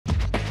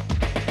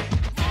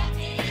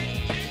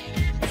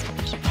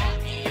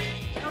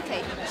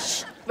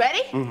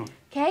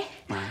Okay?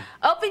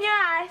 Open your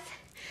eyes.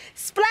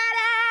 Splat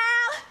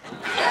out!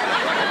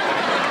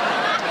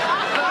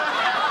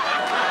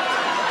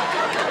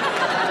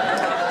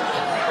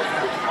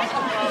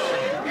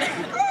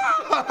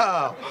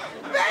 Oh,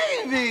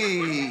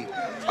 baby!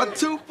 A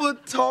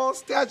 2-foot-tall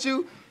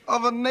statue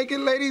of a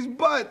naked lady's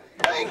butt.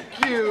 Thank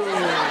you.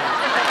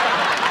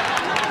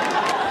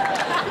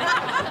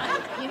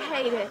 You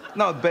hate it.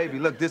 No, baby,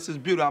 look, this is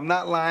beautiful. I'm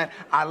not lying.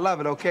 I love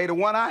it, okay? The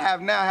one I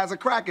have now has a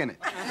crack in it.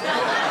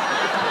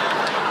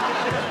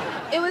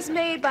 It was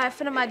made by a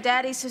friend of my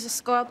daddy's who's a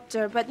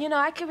sculptor, but, you know,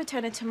 I could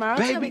return it tomorrow.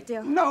 Baby, It's no big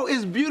deal. no,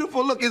 it's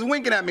beautiful. Look, it's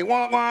winking at me.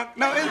 Wonk, wonk.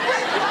 No, it's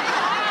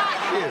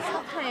winking.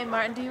 Stop playing,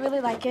 Martin. Do you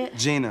really like it?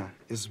 Gina,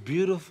 it's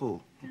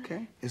beautiful,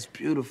 okay? It's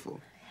beautiful.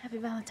 Happy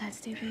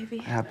Valentine's Day, baby.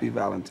 Happy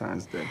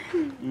Valentine's Day.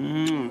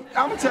 I'm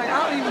gonna tell you,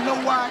 I don't even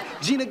know why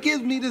Gina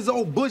gives me this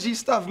old bougie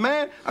stuff,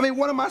 man. I mean,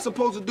 what am I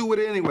supposed to do with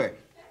it anyway?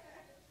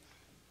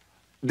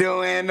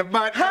 Doing the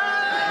butt.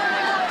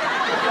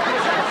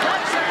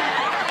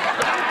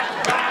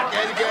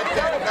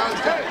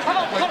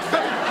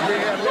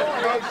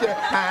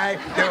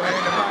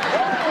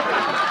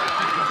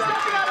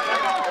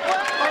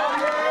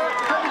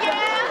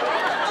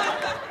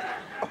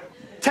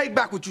 Take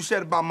back what you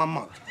said about my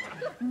mother.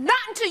 Not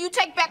until you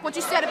take back what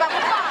you said about my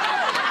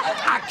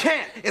father. I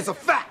can't. It's a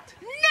fact.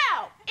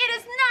 No, it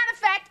is not a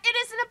fact. It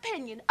is an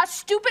opinion. A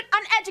stupid,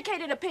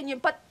 uneducated opinion.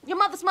 But your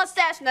mother's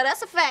mustache, now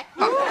that's a fact.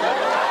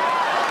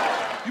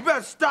 You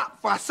better stop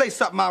before I say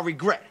something I'll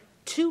regret.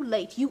 Too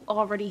late. You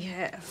already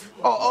have.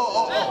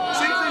 Oh.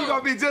 See, you're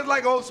gonna be just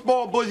like old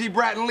spoiled bougie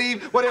brat and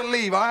leave. Well, then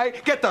leave, all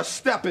right? Get the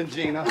stepping,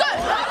 Gina. Good.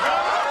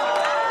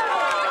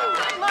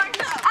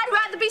 Martin, I'd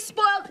rather be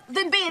spoiled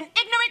than be an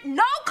ignorant,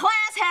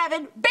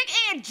 no-class-having,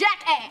 big-eared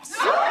jackass.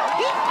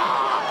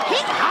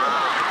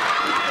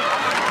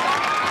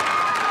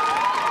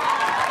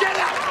 Get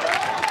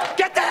out!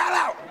 Get the hell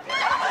out!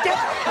 Get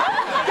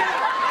out! Get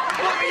out!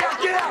 Let me out!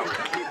 Get out!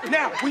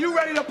 Now, when you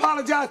ready to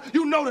apologize,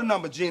 you know the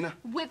number, Gina.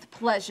 With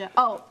pleasure.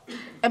 Oh,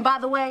 and by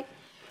the way,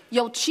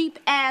 your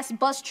cheap-ass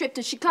bus trip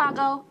to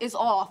Chicago is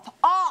off.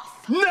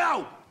 Off!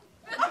 No!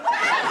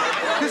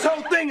 This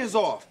whole thing is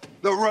off.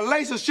 The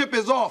relationship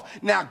is off.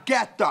 Now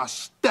get the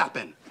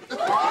stepping. You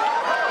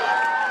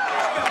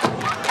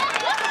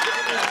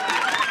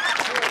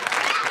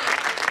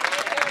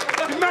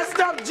messed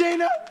up,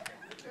 Gina.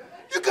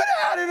 You could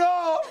have had it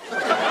all.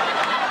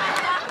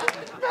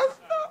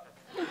 Messed up.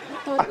 I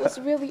thought it was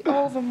really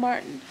over,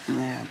 Martin.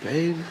 Yeah,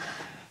 babe.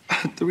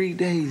 3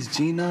 days,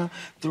 Gina.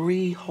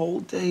 3 whole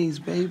days,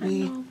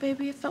 baby. No,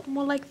 baby, it felt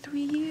more like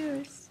 3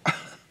 years.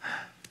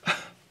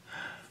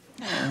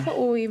 What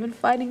were we even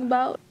fighting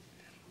about?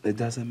 It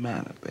doesn't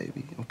matter,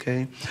 baby,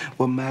 okay?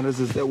 What matters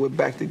is that we're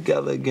back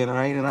together again, all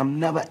right? And I'm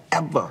never,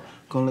 ever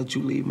gonna let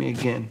you leave me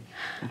again,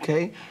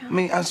 okay? I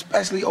mean,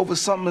 especially over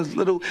something as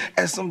little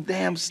as some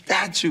damn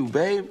statue,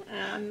 babe.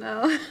 Oh,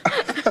 no.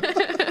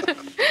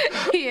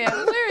 Yeah,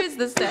 where is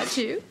the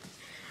statue?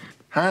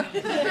 Huh?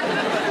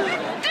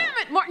 Damn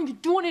it, Martin, you're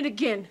doing it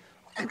again.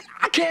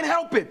 I can't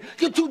help it.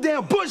 You're too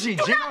damn bougie,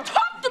 Do Gina. not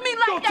talk to me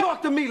like Don't that.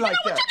 talk to me like You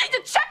know that. what? You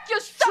need to check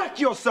yourself. Check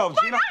yourself,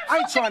 Gina. I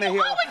ain't trying to hear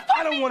it.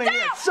 I don't want to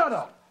hear it. Shut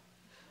up.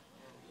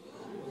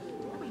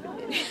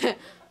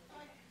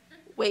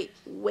 Wait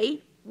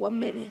 1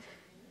 minute.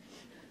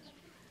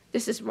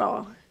 This is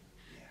wrong.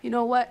 You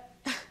know what?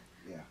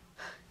 Yeah.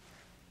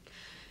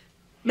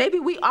 Maybe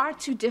we are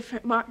too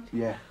different, Martin.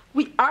 Yeah.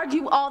 We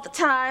argue all the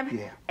time.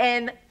 Yeah.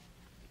 And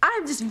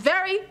I'm just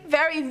very,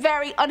 very,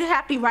 very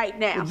unhappy right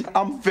now.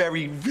 I'm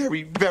very,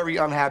 very, very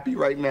unhappy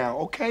right now,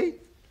 okay?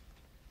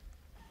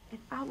 And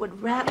I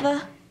would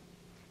rather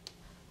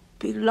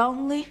be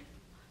lonely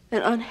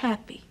than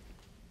unhappy.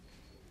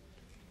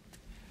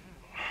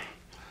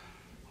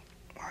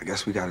 I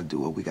guess we gotta do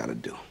what we gotta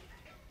do.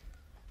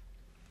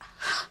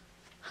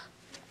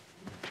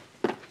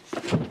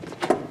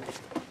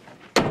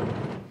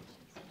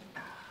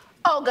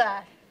 Oh,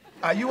 God.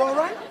 Are you all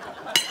right?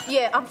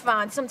 Yeah, I'm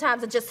fine.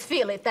 Sometimes I just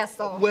feel it, that's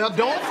all. Well,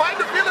 don't fight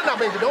the feeling now,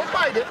 baby. Don't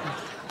fight it.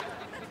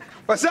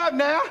 What's up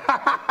now?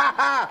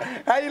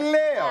 How you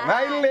live?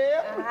 How you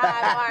live?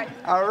 Hi,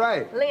 Martin. All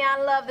right.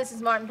 Leon Love, this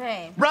is Martin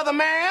Payne. Brother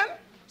man,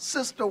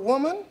 sister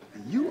woman,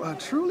 you are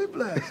truly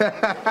blessed.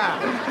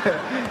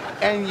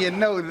 And you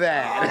know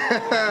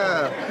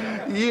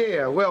that.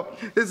 Yeah, well,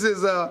 this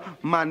is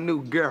my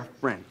new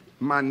girlfriend,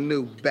 my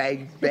new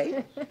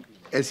baby.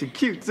 And she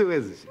cute too,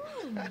 isn't she?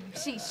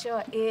 She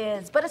sure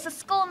is. But it's a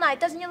school night.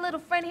 Doesn't your little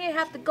friend here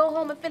have to go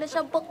home and finish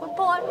her book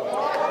report?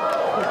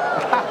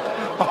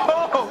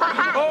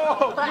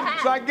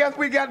 So I guess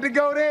we got to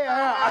go there,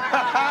 huh?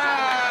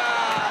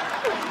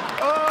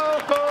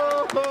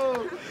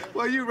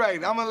 Well, you're right.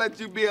 I'm gonna let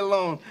you be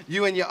alone,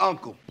 you and your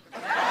uncle.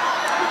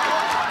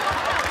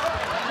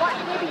 What?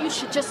 Maybe you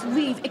should just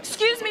leave.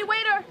 Excuse me,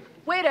 waiter.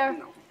 Waiter,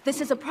 this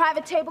is a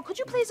private table. Could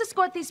you please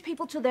escort these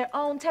people to their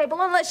own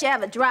table, unless you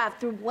have a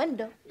drive-through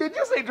window? Did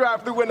you say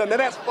drive-through window? Now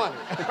that's funny.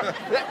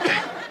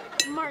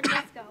 Martin,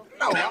 let's go.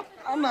 No,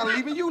 I'm not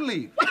leaving. You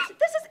leave. What?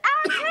 This is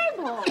our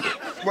table.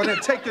 Well, then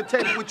take your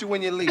table with you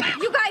when you leave.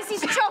 You guys,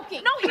 he's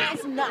choking. No,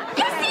 He's not.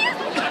 Yes, he is.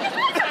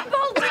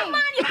 Come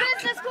on, your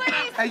business,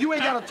 please. Hey, you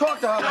ain't gotta talk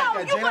to her like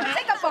that, You Gina. want to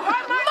take up for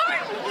her, Martin?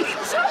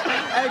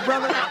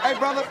 Hey,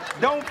 brother,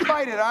 don't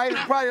fight it, all right?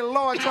 It's probably the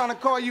Lord trying to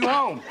call you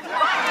home.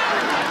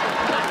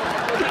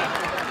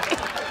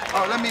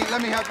 Oh, let me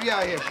help you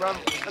out here, brother.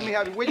 Let me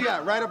help you. Where you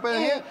at? Right up in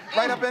here?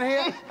 Right up in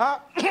here? Huh?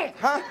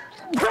 Huh?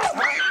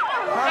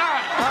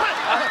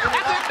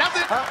 That's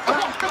it.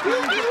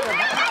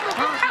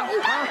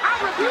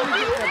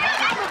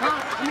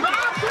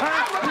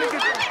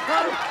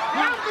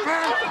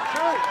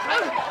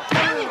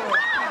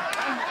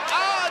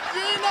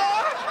 Gina,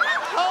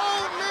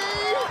 hold me.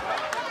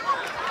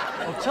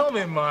 Well, tell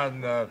me,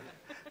 Martin,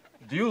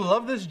 do you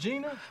love this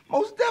Gina?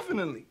 Most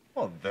definitely.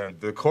 Well, then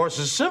the course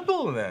is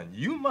simple, then.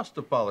 You must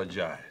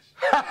apologize.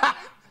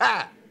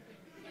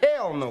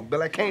 Hell no,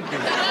 Billy. I can't do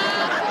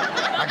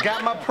that. I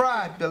got my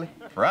pride, Billy.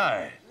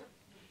 Pride?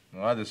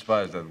 No, I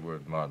despise that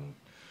word, Martin.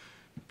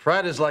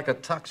 Pride is like a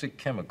toxic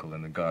chemical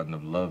in the garden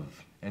of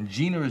love. And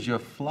Gina is your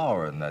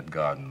flower in that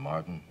garden,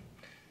 Martin.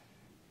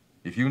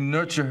 If you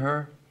nurture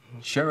her,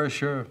 cherish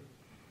her,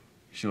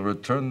 she'll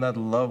return that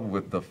love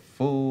with the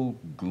full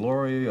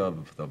glory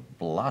of the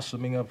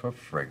blossoming of her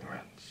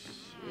fragrance.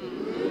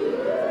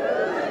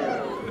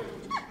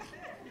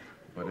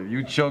 But if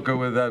you choke her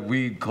with that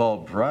weed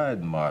called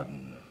pride,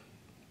 Martin,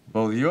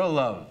 both your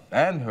love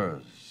and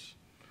hers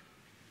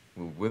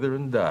will wither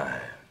and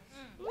die.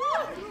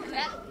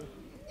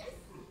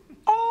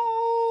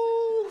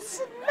 Oh,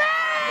 snap!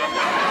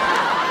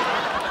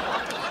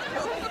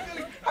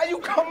 How you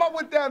come up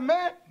with that,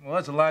 man? Well,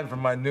 that's a line from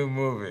my new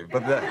movie,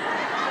 but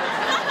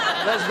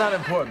that's not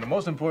important. The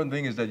most important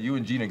thing is that you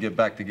and Gina get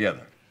back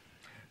together.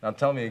 Now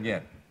tell me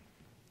again.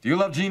 Do you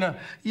love Gina?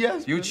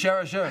 Yes, You Billy.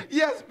 cherish her?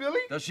 Yes,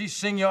 Billy. Does she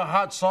sing your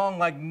heart song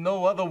like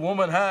no other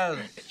woman has?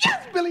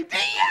 Yes, Billy D.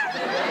 Yes.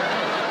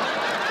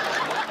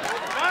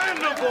 Find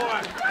the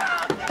boy!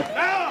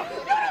 Now!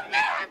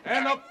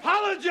 And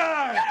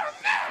apologize!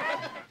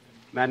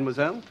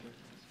 Mademoiselle,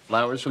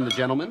 flowers from the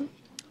gentleman.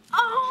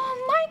 Oh,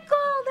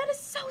 Michael, that is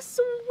so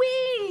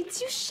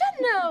sweet. You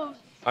shouldn't have.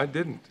 I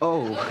didn't.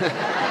 Oh,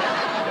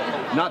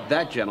 not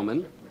that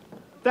gentleman.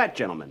 That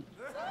gentleman.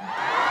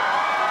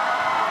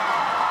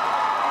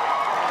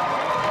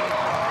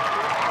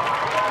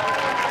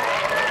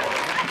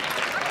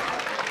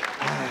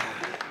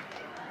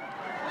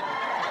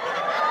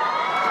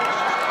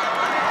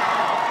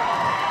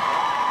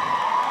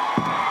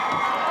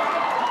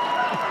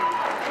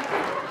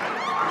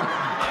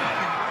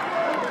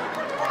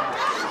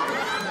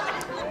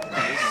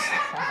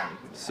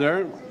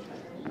 Sir,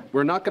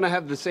 we're not going to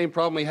have the same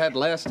problem we had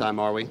last time,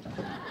 are we?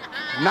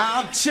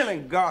 Now I'm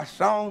chilling,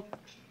 garçon.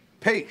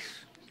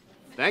 Peace.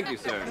 Thank you,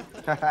 sir.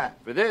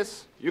 For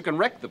this, you can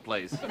wreck the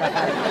place.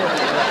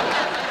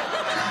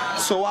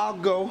 So I'll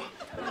go,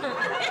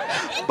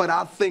 but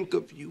I'll think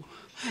of you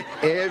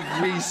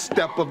every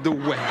step of the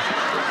way.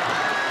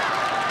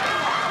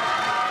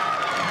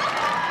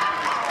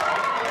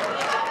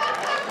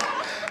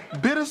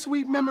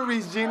 Bittersweet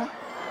memories, Gina.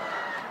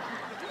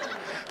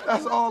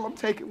 That's all I'm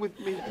taking with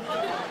me.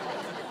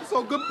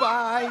 So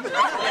goodbye.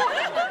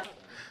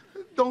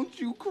 Don't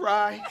you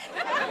cry.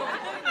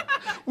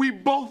 We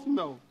both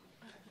know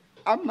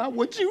I'm not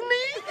what you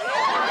need.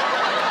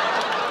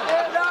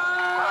 And I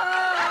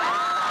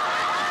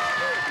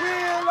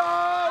will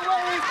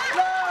always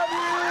love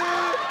you.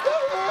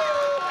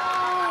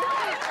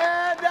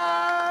 And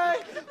I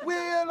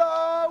will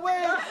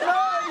always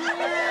love you.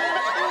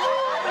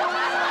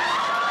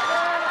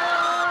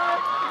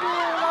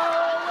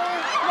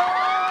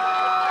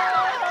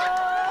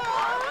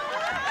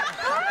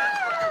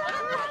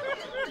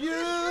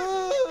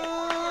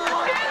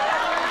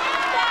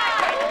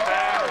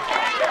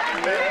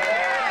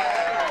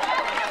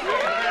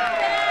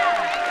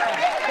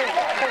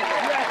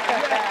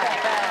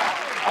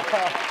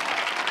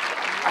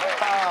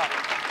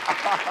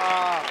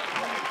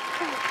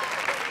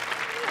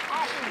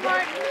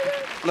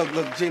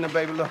 Look, Gina,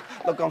 baby, look,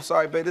 I'm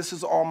sorry, baby. This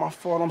is all my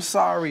fault. I'm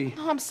sorry.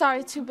 Oh, I'm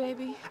sorry too,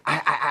 baby.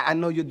 I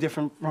know you're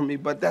different from me,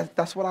 but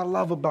that's what I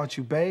love about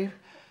you, babe.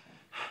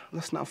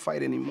 Let's not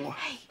fight anymore.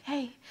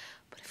 Hey,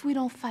 but if we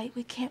don't fight,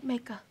 we can't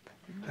make up.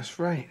 That's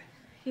right.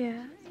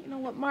 Yeah, you know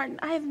what, Martin?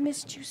 I have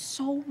missed you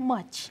so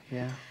much.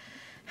 Yeah.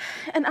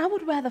 And I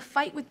would rather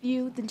fight with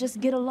you than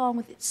just get along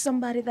with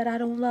somebody that I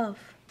don't love.